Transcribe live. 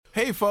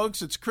Hey,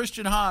 folks, it's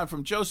Christian Hahn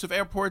from Joseph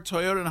Airport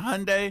Toyota and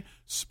Hyundai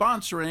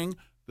sponsoring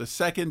the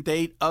Second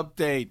Date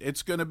Update.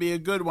 It's going to be a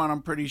good one,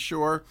 I'm pretty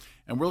sure.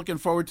 And we're looking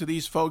forward to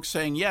these folks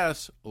saying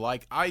yes,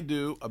 like I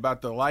do,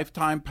 about the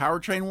lifetime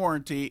powertrain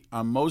warranty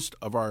on most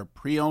of our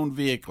pre-owned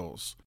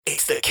vehicles.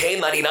 It's the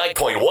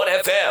K99.1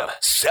 FM,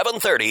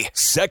 730,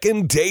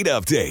 Second Date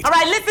Update. All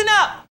right, listen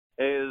up.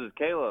 Hey, this is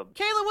Caleb.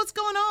 Caleb, what's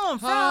going on?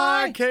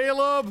 Hi,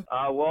 Caleb.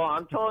 Well,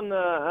 I'm telling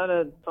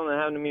something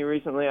happened to me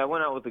recently. I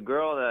went out with a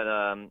girl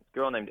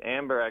named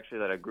Amber, actually,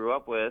 that I grew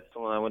up with,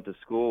 someone I went to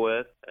school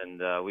with,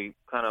 and we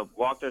kind of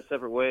walked our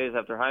separate ways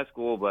after high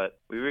school, but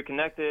we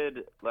reconnected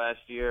last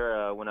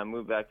year when I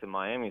moved back to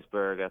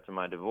Miamisburg after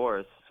my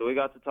divorce. So we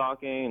got to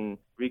talking and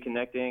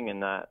reconnecting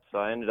and that. So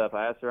I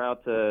asked her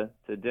out to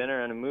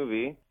dinner and a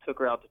movie. Took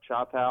her out to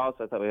Chop House.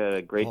 I thought we had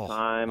a great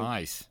time.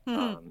 Nice.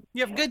 You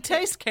have good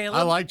taste, Caleb.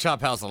 I like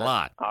Chop House a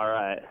lot. All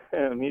right.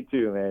 Me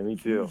too, man. Me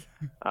too.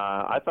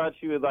 I thought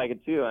she would like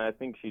it too, and I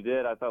think she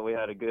did. I thought we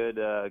had a good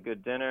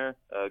dinner,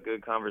 a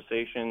good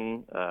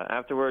conversation.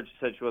 Afterwards, she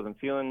said she wasn't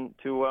feeling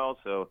too well,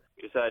 so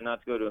we decided not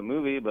to go to a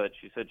movie, but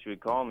she said she would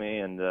call me,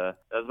 and that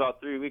was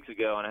about 3 weeks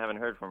ago, and I haven't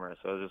heard from her,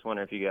 so I was just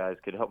wondering if you guys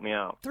could help me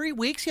out. 3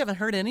 weeks? You haven't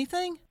heard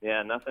anything?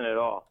 Yeah, nothing at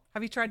all.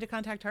 Have you tried to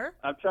contact her?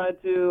 I've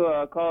tried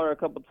to call her a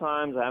couple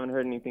times. I haven't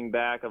heard anything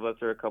back. I've left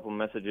her a couple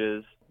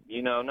messages.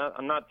 You know,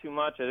 I'm not too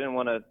much. I didn't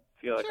want to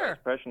feel like I was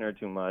pressuring her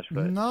too much,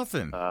 but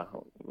Nothing. I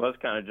was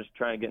kind of just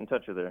trying to get in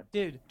touch with her.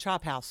 Dude,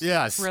 Chop House.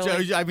 Yes.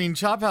 Really? I mean,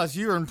 Chop House,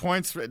 you earn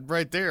points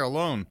right there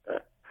alone.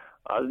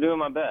 I was doing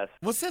my best.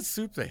 What's that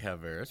soup they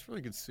have there? That's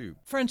really good soup.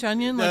 French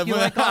onion, like you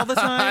like all the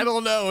time? I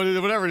don't know.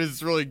 Whatever it is,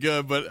 it's really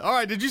good. But, all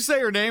right, did you say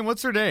her name?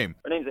 What's her name?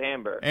 Her name's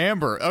Amber.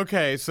 Amber.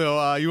 Okay,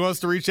 so you want us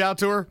to reach out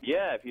to her?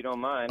 Yeah, if you don't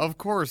mind. Of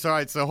course. All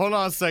right, so hold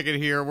on a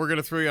second here. We're going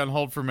to throw you on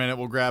hold for a minute.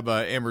 We'll grab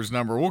Amber's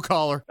number. We'll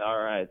call her.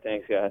 All right,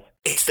 thanks, guys.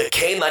 It's the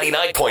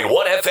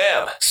K99.1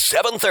 FM,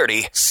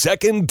 730,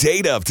 Second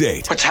Date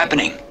Update. What's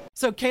happening?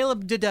 So,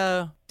 Caleb, did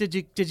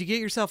you get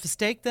yourself a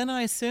steak then,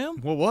 I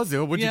assume? What was it?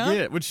 What'd Yeah? you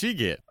get? What'd she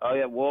get? Oh,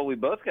 yeah, well, we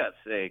both got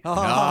steak. Nice.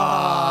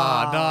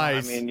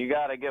 I mean, you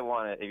got to get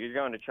one. If you're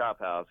going to Chop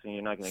House, and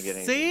you're not going to get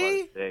anything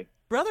See? but steak.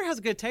 Brother has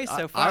a good taste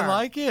so far. I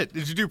like it.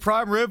 Did you do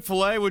prime rib,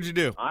 filet? What'd you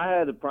do? I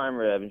had the prime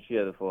rib, and she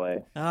had the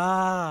filet.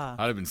 Ah.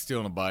 I'd have been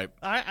stealing a bite.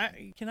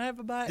 Can I have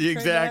a bite?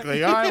 Exactly.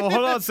 Trade All that? right. Well,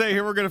 hold on a second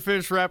here. We're going to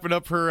finish wrapping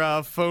up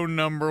her phone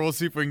number. We'll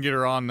see if we can get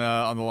her on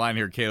the line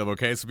here, Caleb,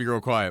 okay? So be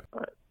real quiet. All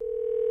right.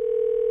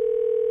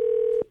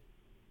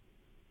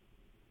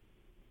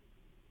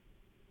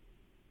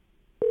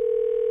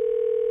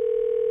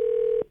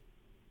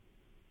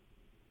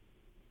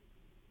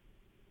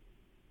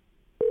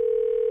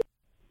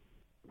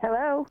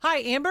 Hello. Hi,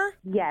 Amber.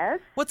 Yes.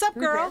 What's up,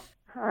 girl?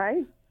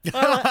 Hi.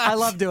 I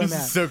love doing This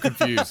that. is so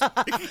confused.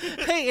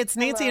 Hey, it's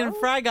Nancy and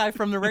Fry Guy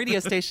from the radio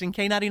station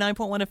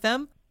K99.1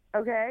 FM.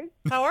 Okay.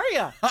 How are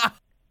you?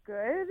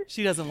 Good.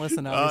 She doesn't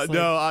listen, obviously.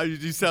 No,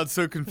 you sound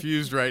so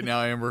confused right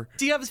now, Amber.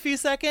 Do you have a few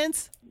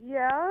seconds?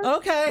 Yeah.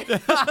 Okay.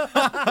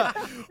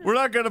 We're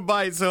not going to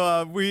bite,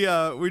 so we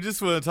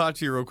just want to talk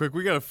to you real quick.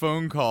 We got a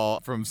phone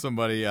call from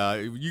somebody.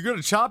 You go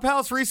to Chop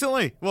House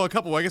recently? Well,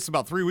 I guess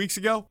about 3 weeks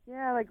ago?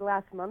 Yeah, like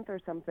last month or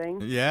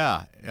something.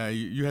 Yeah,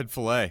 you had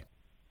filet.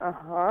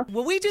 Uh-huh.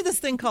 Well, we do this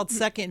thing called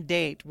second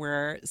date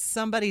where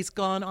somebody's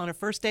gone on a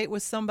first date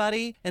with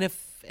somebody, and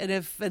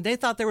if they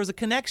thought there was a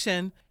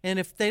connection, and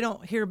if they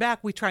don't hear back,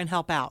 we try and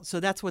help out. So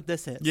that's what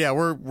this is. Yeah,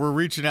 we're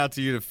reaching out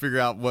to you to figure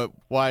out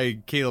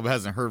why Caleb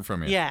hasn't heard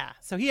from you. Yeah.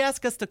 So he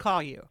asked us to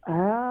call you.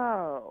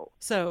 Oh.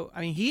 So,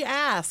 I mean, he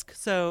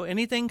asked, so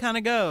anything kind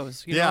of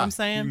goes. You know what I'm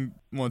saying?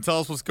 You want to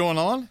tell us what's going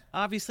on?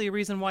 Obviously a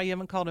reason why you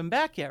haven't called him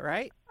back yet,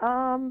 right?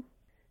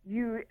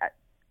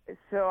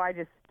 So I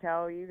just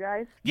tell you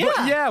guys? Yeah.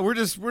 Well, yeah, we're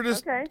just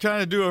Okay. trying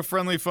to do a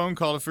friendly phone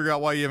call to figure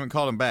out why you haven't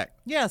called him back.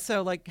 Yeah,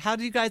 so like how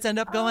did you guys end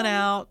up going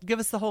out? Give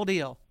us the whole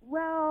deal.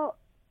 Well,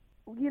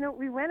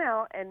 we went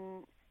out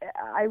and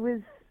I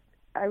was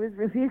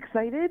really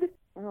excited.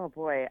 Oh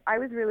boy, I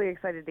was really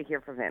excited to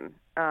hear from him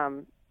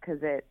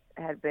because it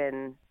had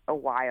been a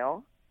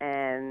while,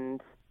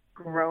 and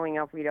growing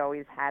up we'd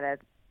always had a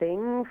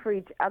thing for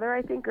each other,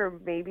 I think, or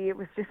maybe it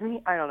was just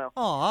me. I don't know.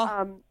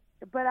 Aw.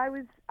 But I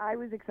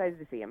was excited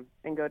to see him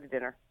and go to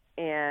dinner,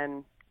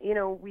 and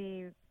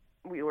we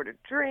ordered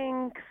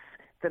drinks.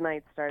 The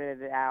night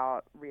started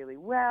out really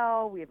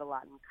well. We have a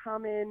lot in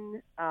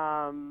common,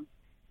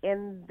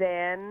 and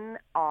then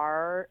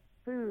our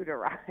food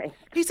arrived.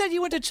 He said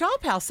you went to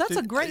Chop House. That's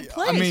a great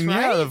place, I mean,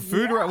 right? yeah, the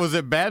food, was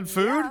it bad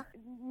food? Yeah.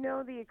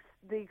 No, the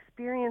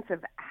experience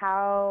of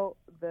how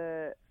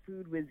the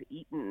food was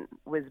eaten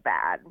was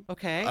bad.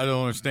 Okay. I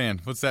don't understand.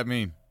 What's that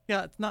mean?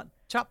 Yeah, it's not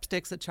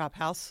chopsticks at Chop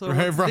House. So Right,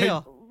 what's the right.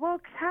 deal?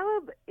 Well,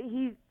 Caleb,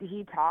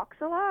 he talks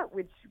a lot,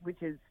 which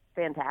is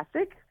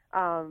fantastic,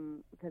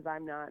 because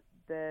I'm not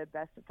the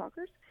best of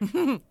talkers.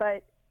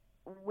 But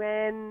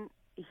when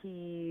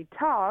he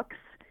talks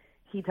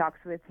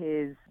with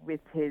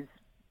his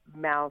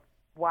mouth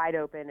wide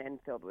open and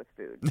filled with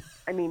food.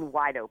 I mean,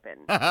 wide open.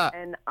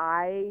 And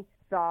I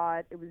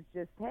thought it was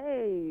just,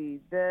 hey,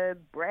 the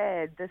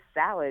bread, the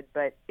salad,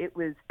 but it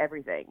was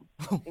everything,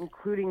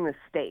 including the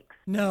steaks.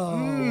 No.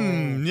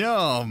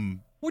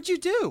 Yum. What'd you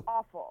do?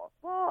 Awful.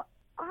 Well,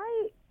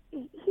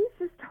 he's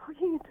just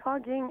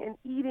talking and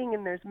eating,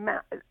 and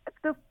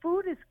the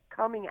food is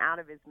coming out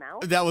of his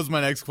mouth. That was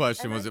my next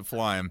question. Was it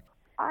flying?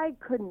 I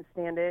couldn't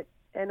stand it,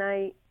 and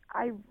I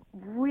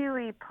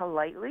really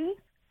politely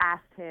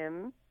asked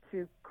him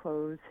to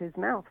close his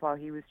mouth while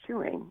he was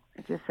chewing.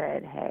 I just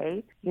said,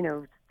 hey,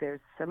 there's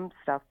some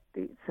stuff,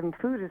 some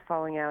food is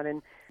falling out,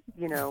 and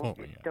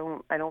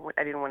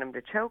I didn't want him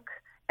to choke.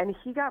 And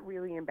he got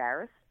really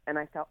embarrassed, and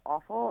I felt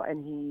awful,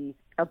 and he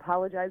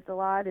apologized a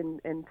lot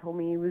and told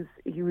me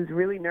he was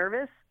really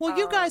nervous. Well,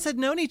 you guys had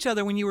known each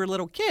other when you were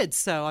little kids,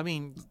 so I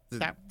mean,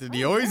 Did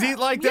he always eat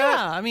like that?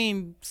 yeah, I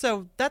mean,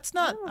 so that's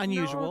not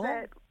unusual.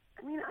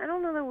 I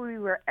don't know that we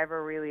were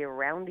ever really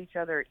around each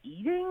other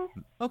eating.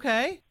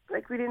 Okay.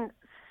 Like, we didn't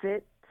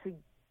sit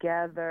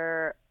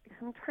together.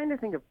 I'm trying to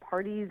think of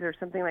parties or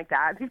something like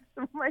that.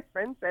 My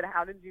friend said,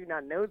 how did you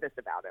not know this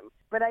about him?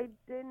 But I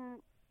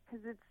didn't,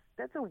 because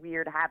that's a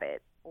weird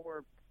habit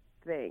or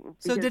thing.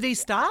 So did he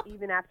stop?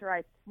 Even after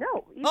I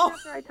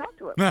talked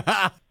to him.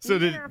 So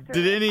did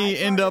any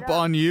end up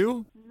on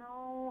you?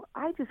 No,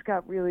 I just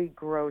got really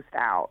grossed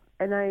out.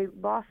 And I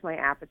lost my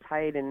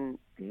appetite, and,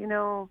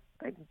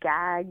 a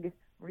gag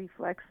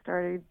reflex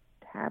started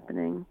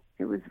happening.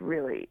 It was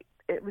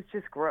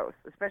just gross,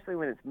 especially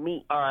when it's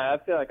meat. All right, I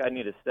feel like I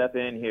need to step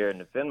in here and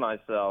defend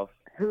myself.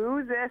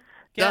 Who's this?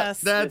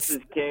 Yes. That's This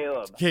is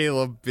Caleb.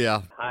 Caleb,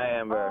 yeah. Hi,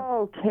 Amber.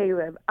 Oh,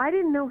 Caleb. I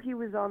didn't know he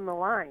was on the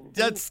line.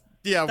 That's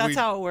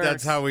how it works.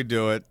 That's how we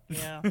do it.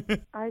 Yeah.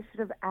 I should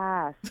have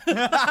asked.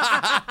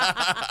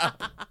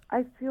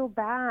 I feel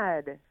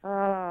bad.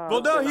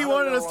 Well, no, he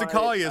wanted us to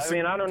call you. So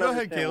I don't go understand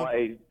ahead, Caleb.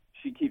 why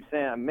she keeps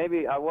saying.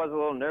 Maybe I was a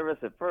little nervous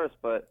at first,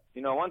 but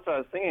once I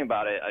was thinking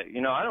about it,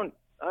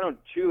 I don't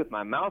chew with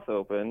my mouth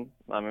open.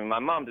 I mean, my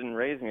mom didn't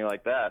raise me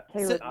like that.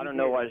 Caleb, I don't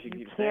know why she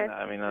keeps saying that.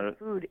 I mean,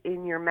 food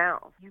in your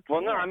mouth. You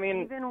Well, no, can't. I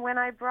mean, even when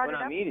I brought when it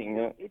up, I'm eating,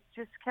 it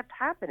just kept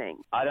happening.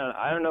 I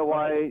don't know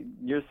why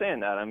you're saying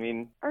that. I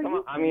mean, Are come you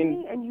on, I kidding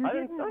mean, me? And you I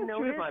didn't chew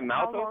notice with my how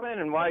mouth long- open,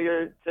 and why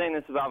you're saying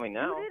this about me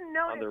now You didn't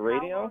notice on the how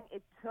radio? long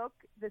it took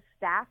the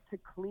staff to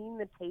clean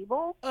the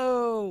table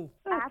Oh.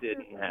 That after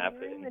didn't clearing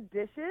happen. the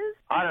dishes?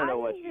 I don't know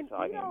didn't what even she's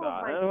talking eat all of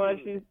about. my I don't know why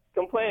food. she's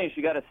complaining.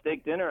 She got a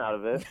steak dinner out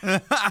of it.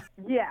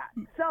 Yeah,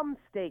 some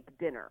steak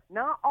dinner,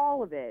 not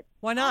all of it.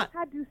 Why not? I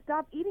had to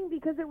stop eating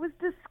because it was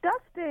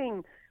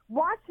disgusting.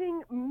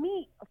 Watching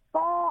meat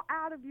fall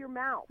out of your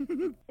mouth.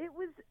 It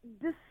was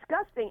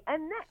disgusting.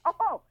 And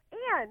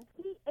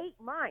he ate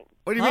mine.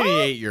 What do you mean he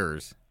ate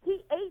yours?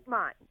 He ate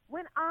mine.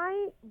 When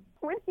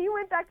he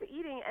went back to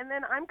eating, and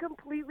then I'm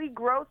completely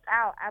grossed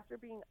out after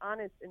being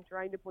honest and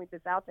trying to point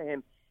this out to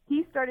him,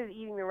 he started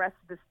eating the rest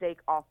of the steak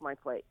off my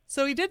plate.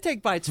 So he did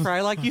take bites,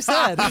 Fry, like you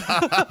said. I'm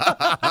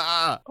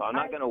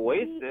not going to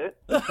waste it.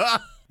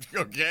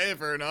 Okay,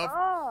 fair enough.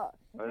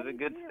 It was a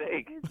good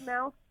steak. His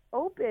mouth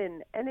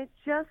open, and it's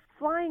just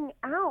flying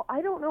out.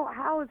 I don't know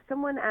how, if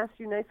someone asks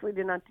you nicely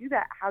to not do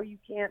that, how you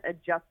can't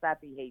adjust that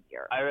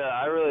behavior. I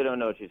really don't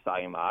know what she's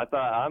talking about. I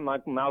thought I had my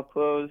mouth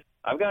closed.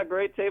 I've got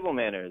great table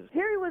manners.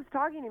 Here he was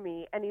talking to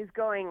me, and he's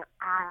going,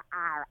 ah.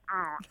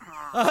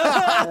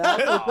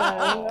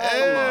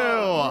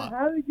 Ew.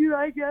 How did you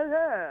like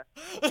that?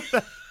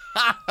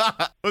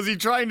 Was he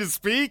trying to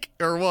speak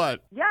or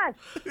what? Yes,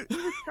 he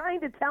was trying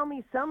to tell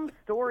me some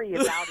story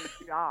about his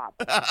job.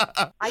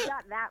 I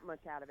got that much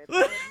out of it, but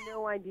I have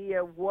no idea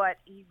what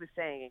he was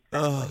saying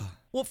exactly.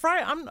 Well,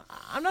 Fry, I'm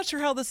not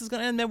sure how this is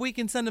going to end. Maybe we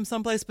can send him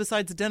someplace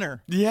besides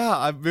dinner.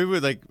 Yeah, maybe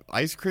with like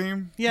ice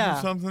cream Yeah.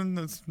 or something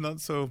that's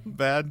not so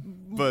bad.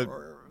 But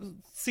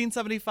Scene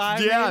 75.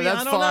 yeah, maybe?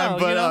 that's I don't fine. know,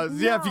 But you know?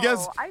 yeah, if you guys,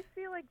 No, I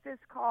feel like this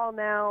call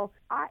now,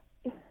 I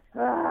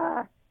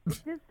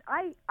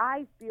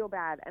feel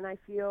bad, and I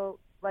feel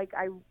like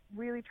I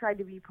really tried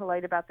to be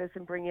polite about this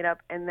and bring it up,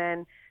 and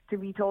then to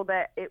be told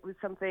that it was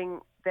something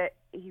that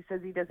he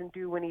says he doesn't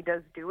do when he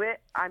does do it,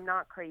 I'm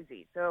not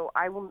crazy. So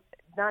I will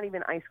not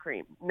even ice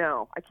cream.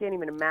 No, I can't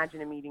even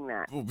imagine him eating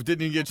that. well,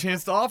 didn't even get a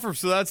chance to offer,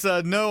 so that's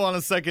a no on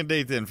a second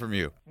date then from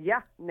you.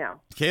 Yeah, no.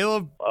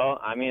 Caleb? Well,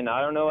 I mean,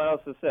 I don't know what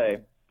else to say.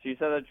 She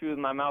said I chew with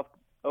my mouth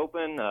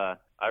open. I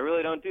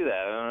really don't do that.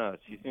 I don't know.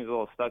 She seems a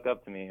little stuck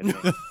up to me.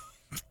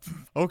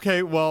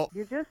 Okay, well,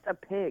 You're just a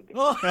pig.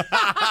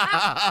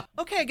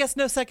 Okay, I guess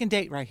no second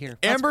date right here.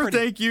 That's Amber, pretty.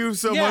 thank you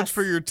so Yes. much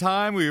for your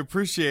time. We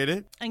appreciate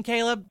it. And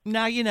Caleb,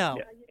 now you know.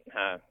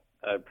 I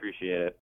appreciate it.